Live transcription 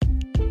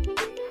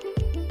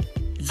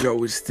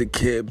Yo, it's the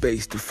Kid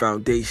Base, the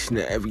foundation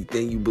of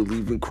everything you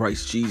believe in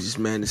Christ Jesus,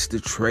 man. It's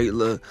the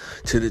trailer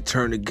to the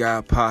Turn to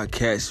God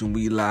podcast, and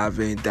we live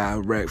and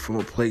direct from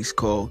a place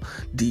called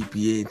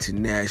DPA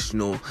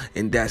International,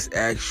 and that's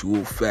actual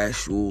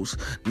factuals.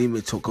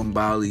 Nime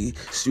Tokambali,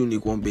 Suni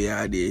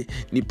Kwambeade,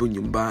 Nipo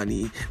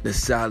Nyumbani,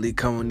 Nasali,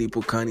 Kama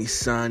Nipo Kani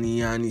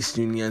Sani, Ani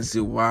Suni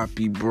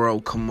Ziwapi,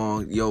 bro. Come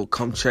on, yo,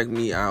 come check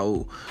me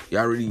out. You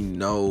already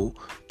know,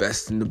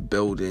 best in the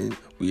building.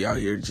 We out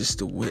here just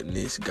to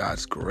witness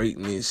God's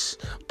greatness,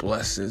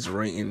 blessings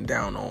raining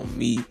down on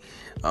me.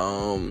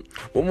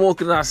 What more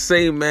can I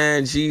say,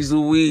 man? Jeez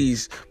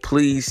Louise,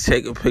 please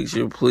take a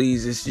picture,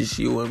 please. It's just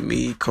you and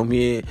me. Come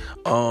here.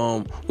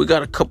 We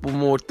got a couple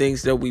more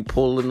things that we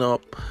pulling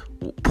up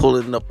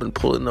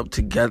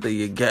together.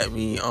 You get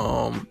me?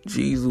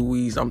 Jeez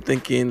Louise, I'm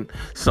thinking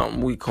something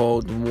we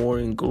call the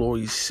Morning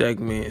Glory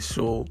segment.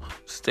 So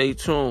stay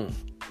tuned.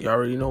 You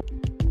already know.